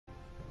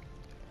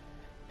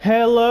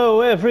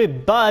Hello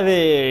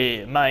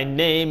everybody! My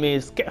name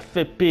is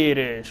Cafe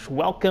Pires.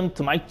 Welcome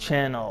to my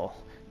channel.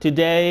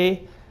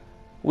 Today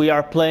we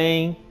are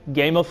playing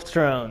Game of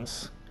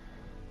Thrones.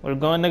 We're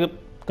going to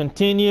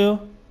continue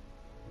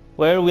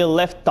where we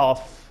left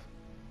off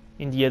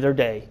in the other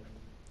day.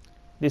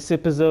 This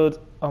episode,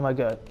 oh my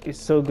god, is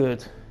so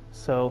good.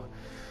 So,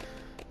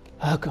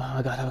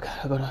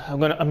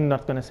 I'm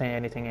not gonna say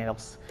anything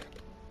else.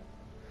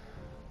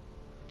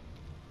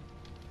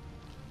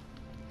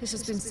 This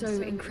has been so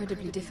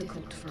incredibly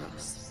difficult for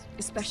us,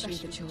 especially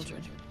the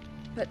children.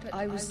 But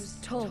I was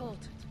told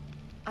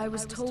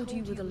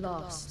you were the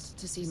last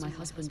to see my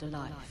husband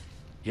alive.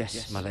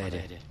 Yes, my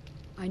lady.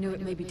 I know it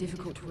may be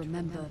difficult to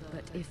remember,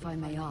 but if I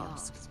may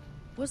ask,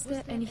 was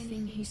there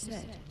anything he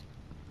said?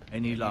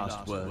 Any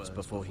last words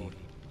before he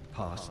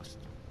passed?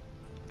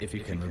 If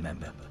you can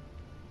remember.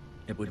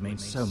 It would mean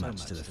so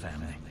much to the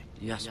family.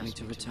 He asked me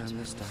to return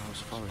this to House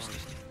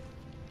Forrester.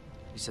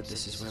 He said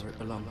this is where it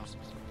belongs.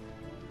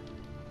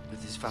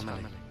 With his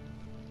family.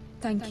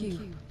 Thank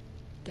you,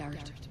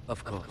 Garrett.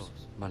 Of course,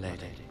 my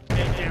lady.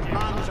 It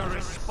demands a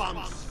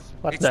response.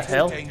 What It's the too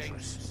hell?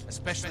 dangerous,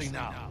 especially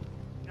now.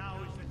 Now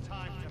is the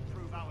time to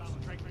prove our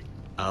strength.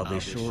 I'll be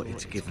sure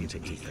it's given to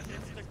Ethan.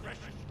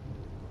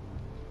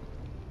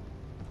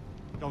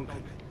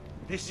 Duncan,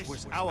 this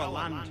was our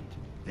land.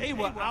 They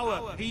were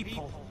our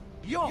people.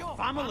 Your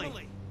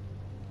family.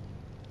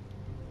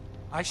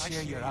 I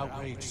share your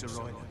outrage, Sir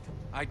Royland.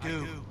 I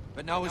do.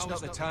 But now is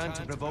not the time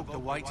to provoke the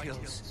White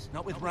Hills.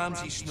 Not with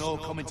Ramsay Snow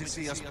coming to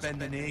see us bend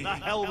the knee. The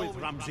hell with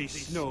Ramsay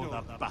Snow,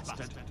 the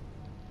bastard.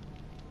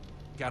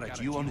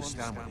 Garrett, you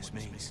understand what this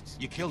means.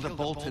 You killed a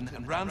Bolton,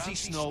 and Ramsay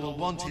Snow will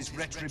want his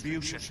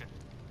retribution.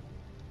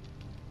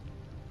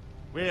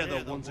 We're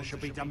the ones that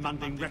should be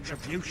demanding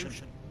retribution.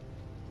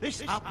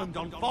 This happened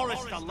on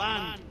Forrester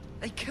land.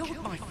 They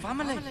killed my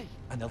family.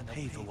 And they'll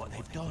pay for what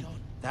they've done.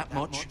 That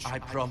much I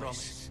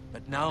promise.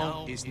 But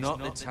now is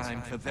not the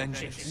time for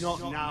vengeance. It's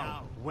not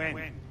now.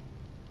 When?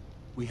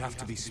 We have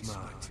to be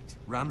smart.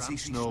 Ramsay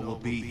Snow will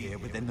be here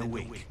within the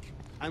week.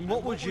 And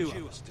what would you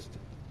have?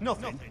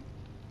 Nothing.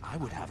 I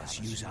would have us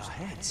use our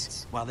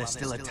heads, while they're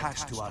still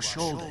attached to our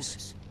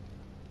shoulders.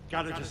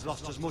 Garrett has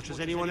lost as much as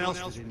anyone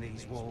else within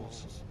these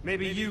walls.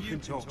 Maybe you can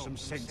talk some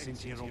sense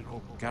into your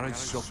uncle. Garrett's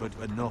suffered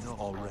enough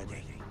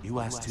already. You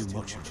ask too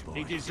much of the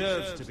He boy.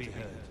 deserves to be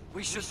heard.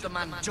 We should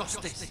demand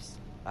justice.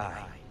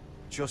 Aye.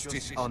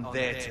 Justice on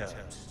their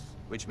terms,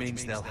 which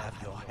means they'll have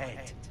your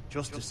head.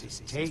 Justice is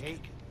taken,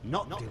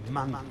 not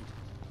demanded.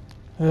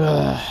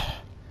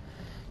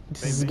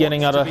 This is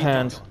getting out of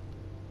hand.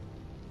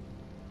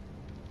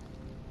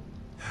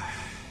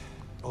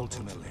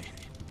 Ultimately,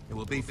 it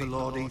will be for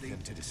Lord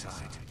Ethan to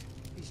decide.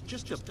 He's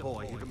just a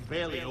boy who can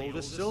barely hold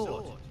a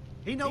sword.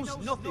 He knows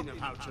nothing of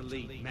how to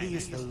lead men. He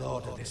is the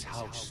lord of this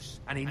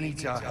house, and he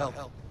needs our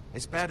help.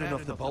 It's bad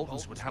enough the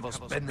Boltons would have us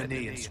bend the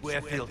knee and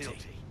swear fealty.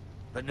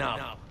 But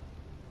now,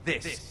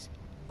 this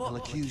will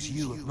accuse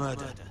you of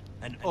murder,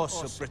 and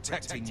us of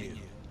protecting you.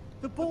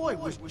 The boy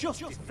was just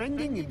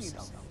defending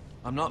himself.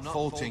 I'm not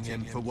faulting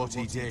him for what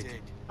he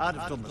did. I'd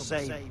have done the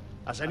same,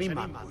 as any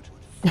man would.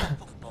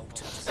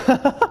 Boltons.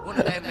 One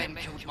of their men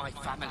killed my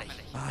family.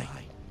 Aye.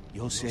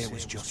 You'll say it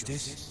was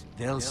justice,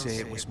 they'll say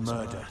it was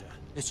murder.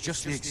 It's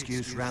just the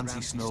excuse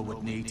Ramsay Snow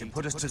would need to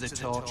put us to the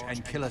torch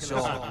and kill us I'd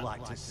all.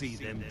 like to see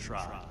them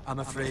try. I'm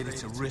afraid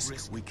it's a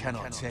risk we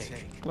cannot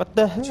take. What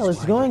the hell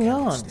is going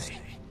on?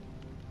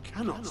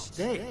 Cannot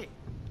stay.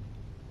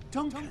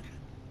 Duncan,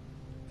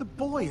 the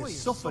boy has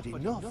suffered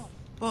enough.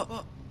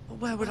 But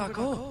where would I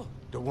go?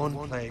 The one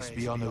place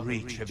beyond the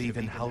reach of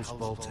even House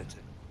Bolton.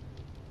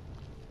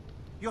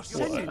 You're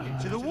sending him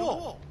to the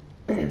wall.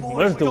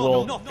 Where's the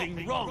wall?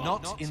 Nothing wrong.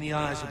 Not in the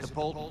eyes of the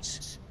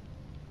Boltons.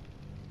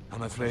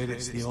 I'm afraid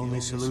it's the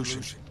only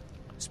solution.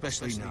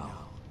 Especially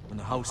now, when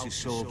the house is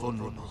so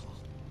vulnerable.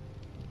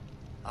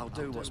 I'll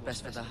do what's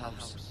best for the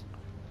house.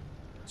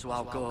 So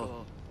I'll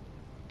go.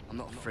 I'm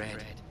not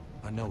afraid.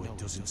 I know it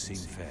doesn't seem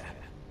fair,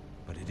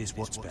 but it is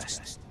what's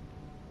best.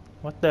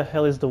 What the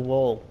hell is the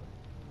wall?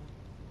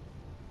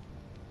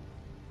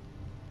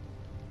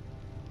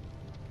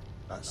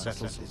 That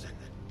settles it.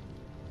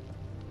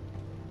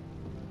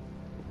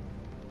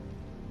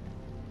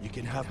 You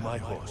can have my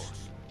horse,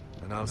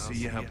 and I'll see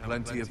you have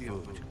plenty of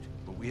food.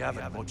 But we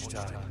haven't much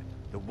time.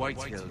 The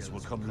White Hills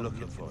will come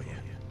looking for you.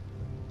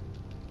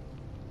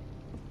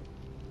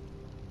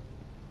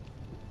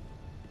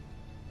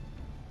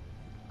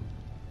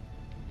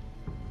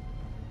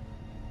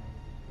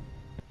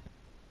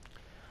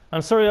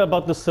 I'm sorry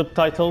about the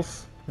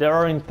subtitles. They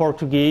are in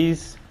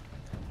Portuguese,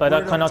 but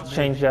I cannot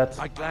change that.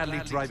 I'd gladly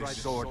drive a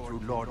sword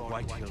through Lord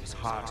Whitehill's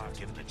heart if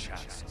given a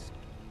chance.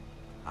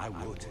 I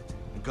would.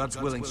 And God's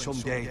willing,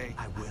 someday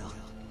I will.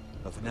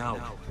 But for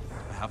now,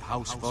 I have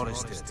House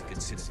Forrester to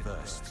consider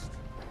first.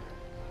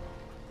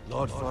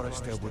 Lord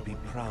Forrester would be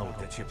proud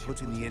that you're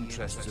putting the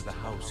interests of the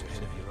house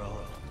ahead of your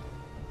own.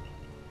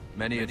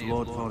 Many of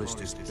Lord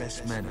Forrester's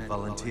best men have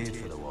volunteered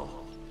for the war.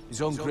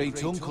 His own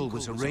great-uncle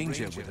was a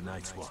ranger with the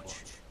Night's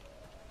Watch.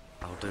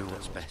 I'll do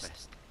what's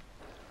best.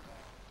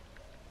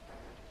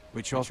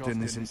 which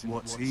often isn't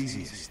what's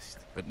easiest,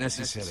 but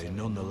necessary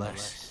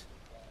nonetheless.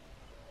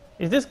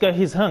 Is this guy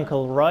his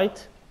uncle,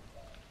 right?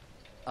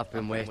 I've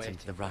been waiting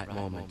for the right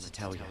moment to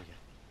tell you.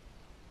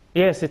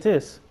 Yes, it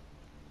is.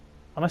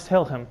 I must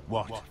tell him.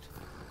 What?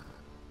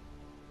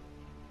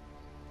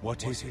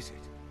 What is it?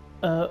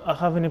 I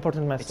have an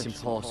important message. It's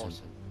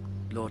important.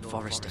 Lord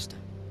Forrester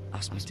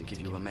asked me to give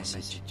you a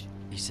message.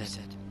 He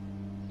said,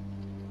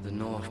 the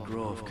North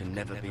Grove can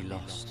never be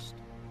lost.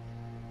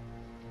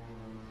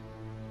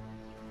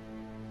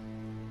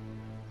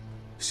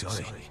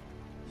 Sorry,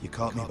 you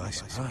caught me by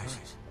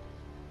surprise.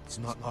 It's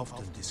not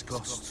often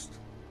discussed,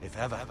 if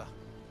ever.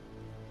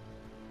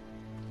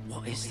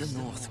 What is the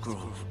North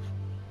Grove?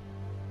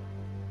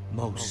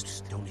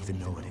 Most don't even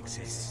know it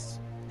exists.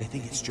 They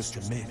think it's just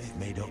a myth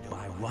made up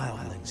by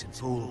wildlings and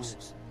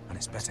fools, and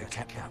it's better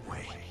kept that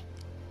way.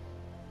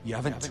 You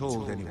haven't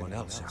told anyone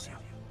else, have you?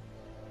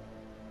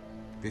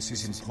 This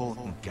is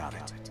important,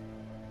 Garrett.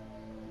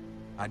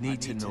 I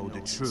need to know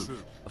the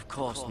truth. Of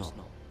course not.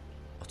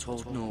 I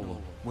told no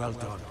one. Well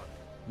done.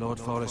 Lord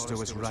Forrester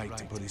was right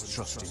to put his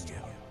trust in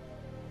you.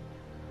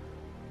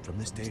 From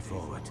this day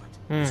forward,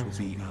 this will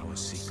be our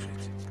secret.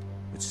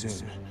 But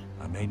soon,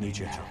 I may need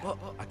your help.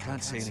 I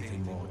can't say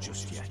anything more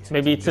just yet.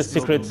 Maybe it's a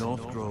secret.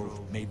 North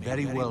Grove may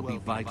very well be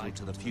vital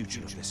to the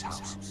future of this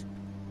house.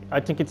 I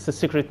think it's a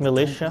secret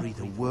militia. Don't breathe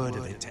a word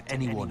of it to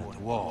anyone at the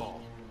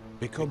wall.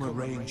 Become a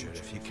ranger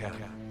if you can.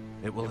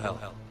 It will help.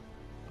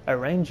 A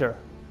ranger.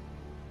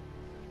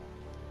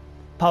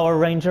 Power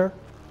Ranger.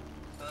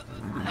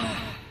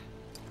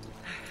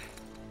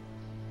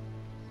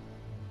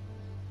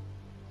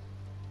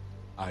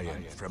 I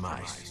am from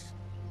ice.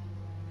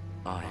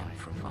 I am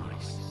from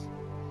ice.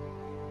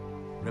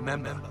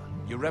 Remember,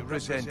 you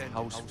represent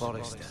House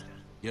Forrester.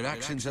 Your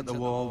actions at the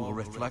wall will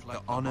reflect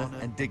the honor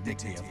and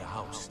dignity of the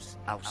house.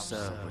 I'll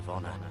serve with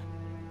honor.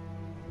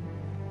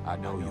 I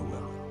know you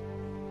will.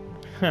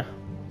 Huh.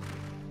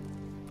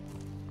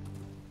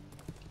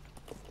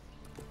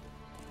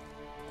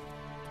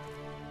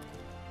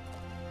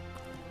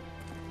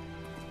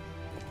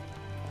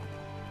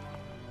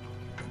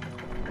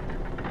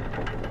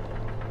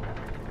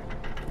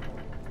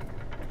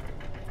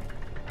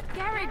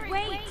 Garrett,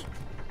 wait!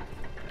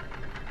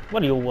 What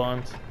do you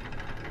want?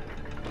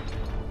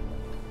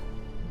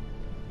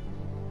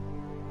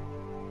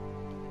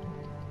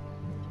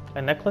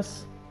 A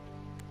necklace?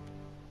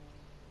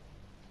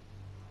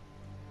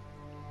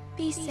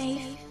 Be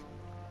safe.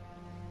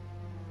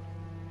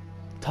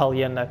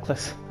 Talia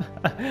necklace.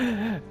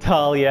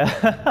 Talia.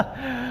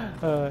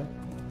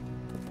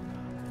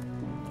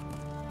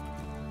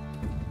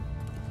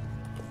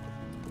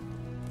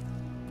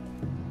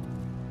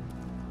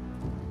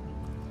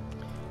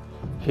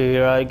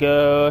 Here I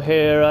go,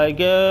 here I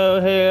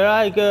go, here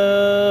I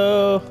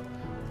go.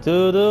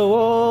 To the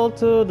wall,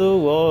 to the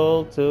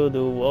wall, to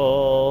the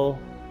wall.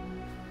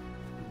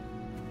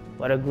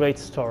 What a great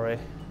story.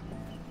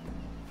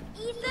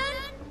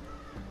 Ethan?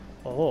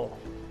 Oh.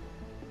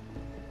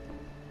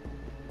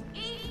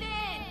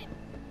 Ethan!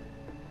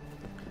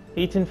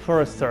 Ethan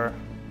Forrester,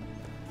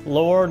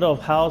 Lord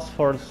of House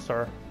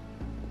Forrester.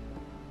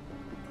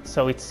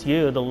 So it's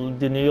you,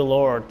 the new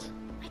Lord.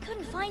 I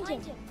couldn't find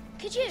him.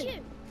 Could you?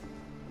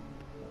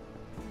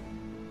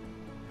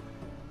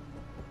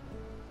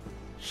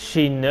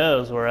 She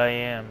knows where I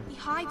am. He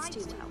hides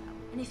too well.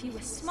 And if he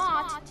was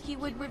smart, he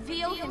would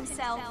reveal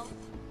himself.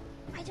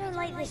 I don't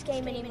like this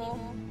game anymore.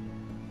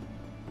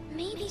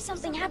 Maybe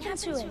something happened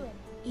to him.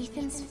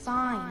 Ethan's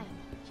fine.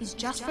 He's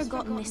just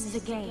forgotten this is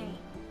a game.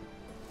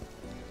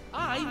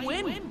 I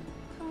win!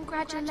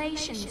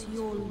 Congratulations,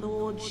 your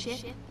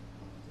lordship.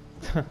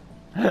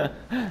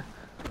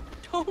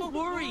 Don't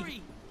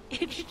worry!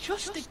 It's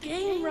just a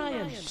game,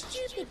 Ryan!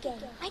 Stupid game.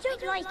 I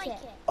don't like it.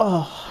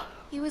 Oh.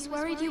 He was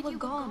worried you were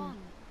gone.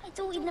 I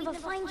thought we'd never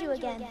find you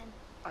again.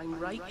 I'm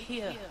right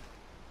here.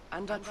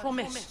 And I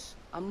promise,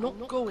 I'm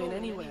not going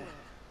anywhere.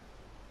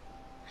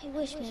 I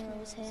wish Mira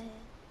was here.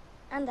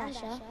 And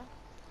Asher.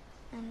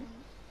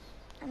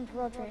 And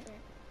Roderick.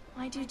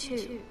 I do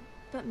too.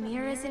 But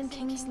Mira's in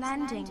King's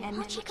Landing and...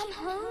 Can't she come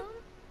home?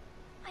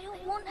 I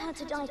don't want her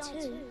to die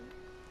too.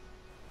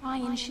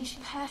 Ryan, she's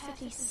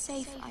perfectly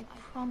safe, I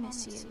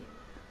promise you.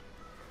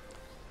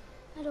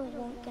 I don't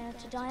want Garrett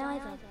to die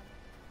either.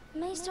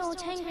 Maester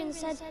Ortangren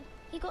said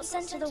he got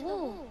sent to the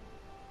wall.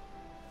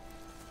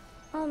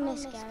 I'll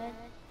miss Garrett.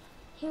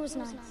 He was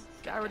nice.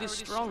 Garrett is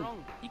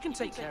strong. He can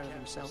take care of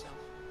himself.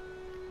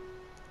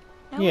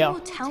 No one will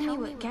tell me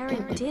what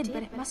Garrett did,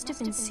 but it must have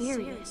been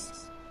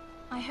serious.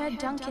 I heard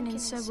Duncan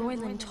and Sir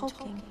Royland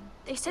talking.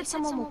 They said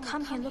someone will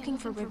come here looking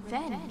for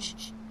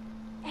revenge.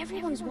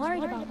 Everyone's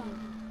worried about you,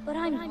 but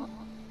I'm not.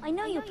 I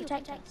know you'll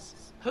protect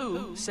us.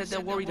 Who said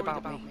they're worried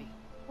about me?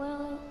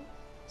 Well,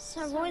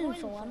 Sir Royland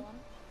for one.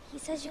 He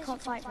says you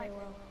can't fight very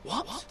well.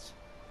 What?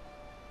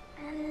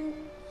 And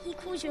he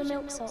calls you a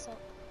milksop.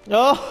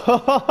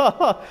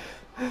 Oh.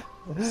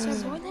 Sir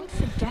Royland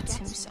forgets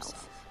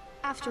himself.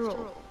 After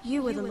all,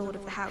 you are the lord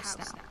of the house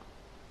now.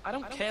 I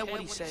don't care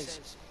what he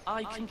says.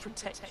 I can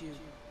protect you.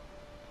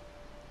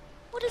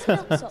 What does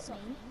milksop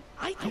mean?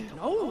 I don't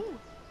know,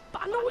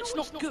 but I know it's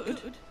not good.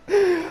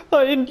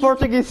 In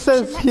Portuguese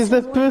says he's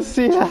a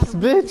pussy ass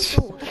bitch.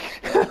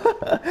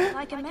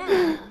 Like a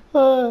man.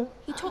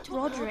 He taught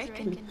Roderick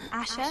and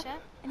Asher,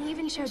 and he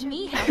even showed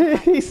me how to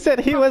fight. He said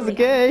he was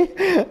gay.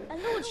 A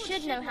lord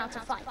should know how to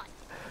fight.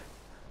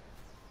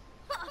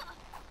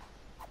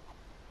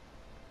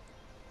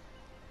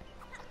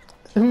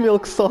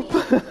 Milksop.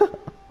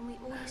 When we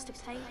all used to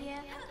play here,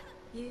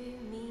 you,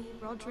 me,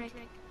 Roderick,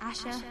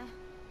 Asher,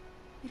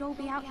 we'd all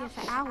be out here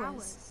for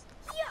hours.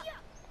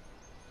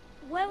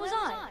 Where was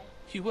I?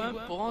 You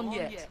weren't born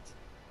yet.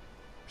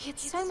 We had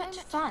so much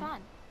fun.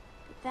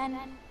 But then,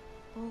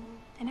 well,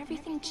 then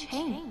everything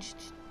changed.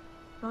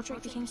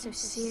 Roderick became so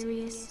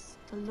serious,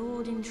 the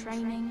Lord in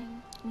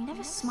training, and he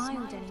never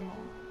smiled anymore.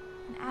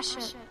 And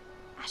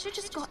Asher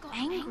just got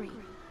angry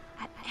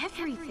at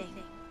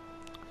everything.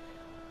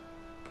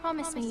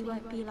 Promise me you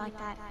won't be like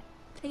that.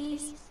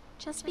 Please,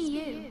 just be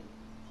you.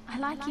 I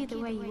like you the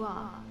way you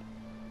are.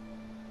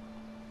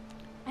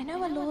 I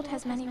know a lord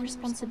has many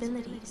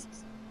responsibilities,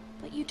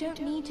 but you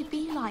don't need to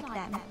be like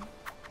them.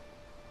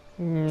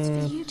 It's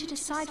for you to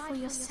decide for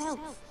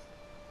yourself.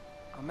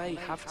 I may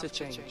have to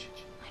change.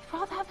 I'd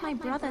rather have my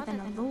brother than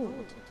a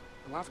lord.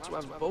 I'll have to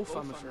have both,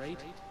 I'm afraid.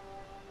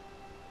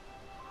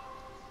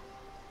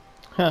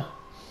 Huh.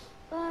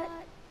 But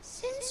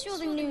since you're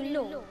the new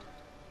lord,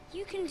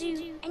 you can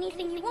do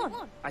anything you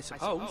want. I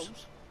suppose.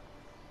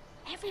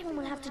 Everyone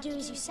will have to do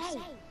as you say.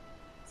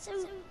 So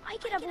I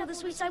could have all the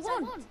sweets I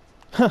want.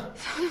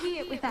 If only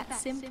it were that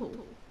simple.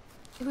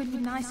 It would be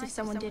nice if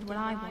someone did what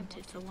I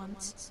wanted for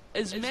once.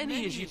 As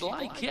many as you'd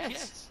like,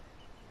 yes.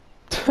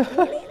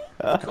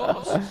 Of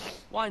course.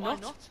 Why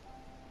not?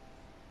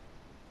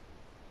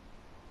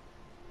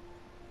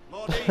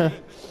 Lord Ethan,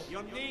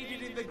 you're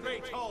needed in the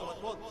Great Hall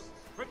at once.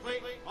 Quickly,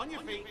 on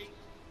your feet.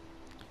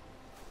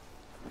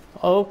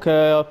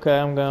 Okay,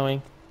 I'm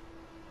going.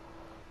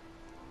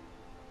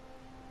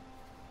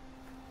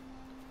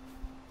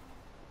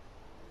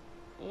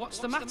 What's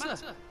the matter?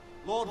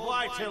 Lord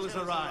Whitehill has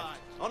arrived,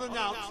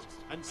 unannounced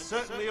and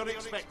certainly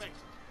unexpected.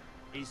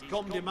 He's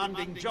come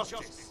demanding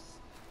justice.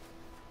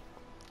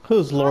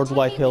 Who's Lord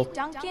Whitehill?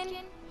 Duncan,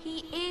 he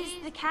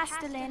is the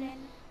Castellan.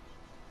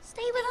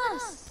 Stay with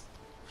us.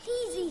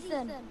 Please,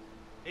 Ethan.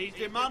 He's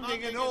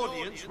demanding an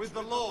audience with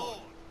the Lord.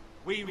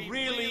 We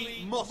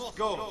really must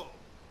go.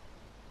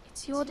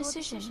 It's your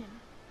decision.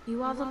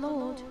 You are the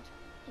Lord.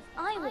 If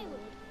I were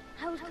lord,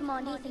 I would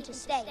command Ethan to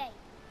stay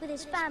with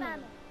his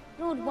family.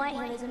 Lord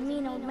Whitehill is a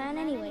mean old man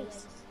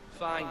anyways.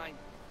 Fine.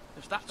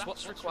 If that's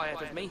what's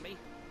required of me.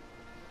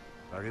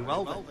 Very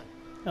well then.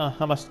 Oh,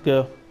 I must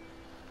go.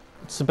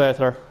 It's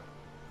better.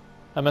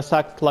 I must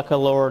act like a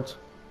lord.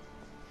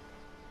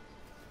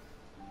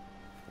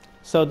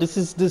 So this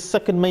is the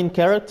second main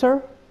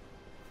character,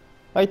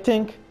 I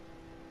think.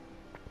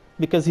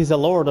 Because he's a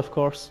lord, of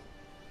course.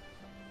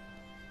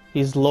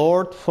 He's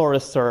Lord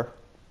Forrester.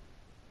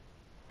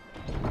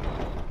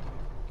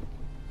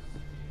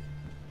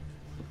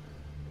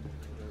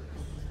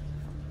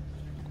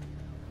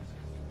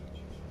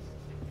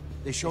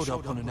 They showed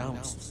up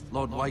unannounced.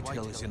 Lord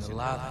Whitehill is in the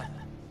lab.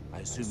 I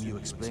assume you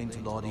explained to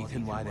Lord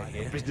Ethan why they're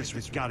here? Business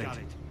with Garrett.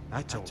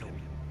 I told him.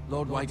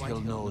 Lord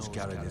Whitehill knows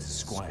Garrett is a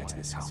squire to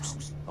this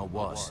house. Or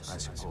was, I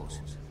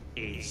suppose.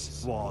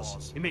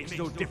 Was. It makes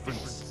no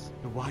difference.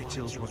 The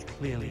Whitehills were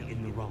clearly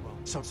in the wrong,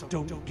 so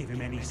don't give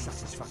him any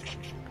satisfaction.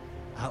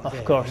 Out Of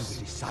there, course. you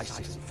were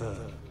decisive and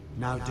firm.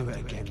 Now do it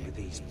again with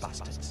these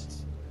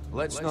bastards.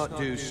 Let's not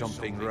do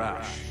something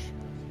rash.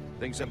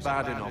 Things are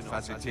bad enough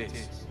as it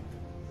is.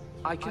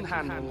 I can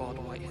handle Lord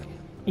Whitehill.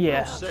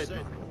 Yeah. Said my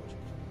lord.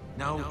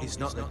 Now is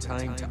not the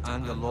time to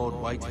anger Lord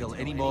Whitehill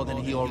any more than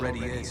he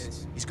already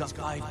is. He's got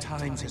 5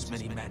 times as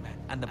many men,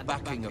 and the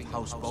backing of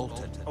House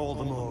Bolton. All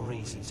the more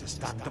reason to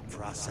stand up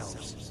for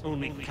ourselves.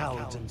 Only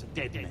cowards and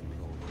dead men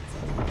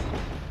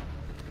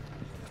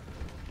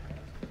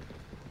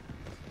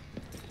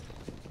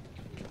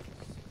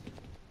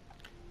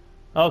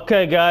will.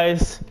 Okay,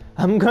 guys,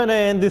 I'm gonna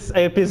end this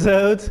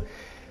episode,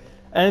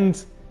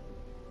 and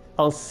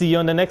I'll see you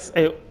on the next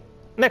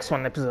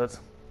one episode.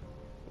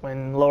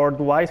 When Lord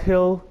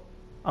Whitehill,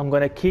 I'm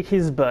gonna kick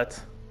his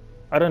butt.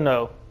 I don't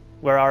know.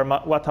 What are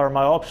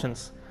my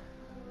options?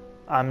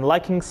 I'm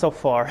liking so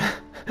far.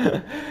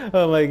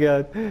 Oh my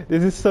god,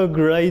 this is so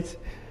great.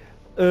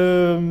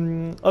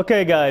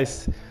 Okay,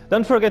 guys,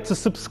 don't forget to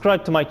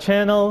subscribe to my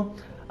channel.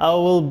 I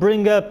will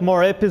bring up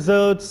more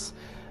episodes,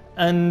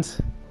 and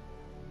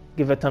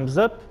give a thumbs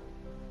up.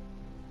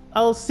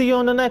 I'll see you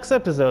on the next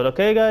episode,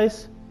 okay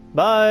guys?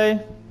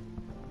 Bye!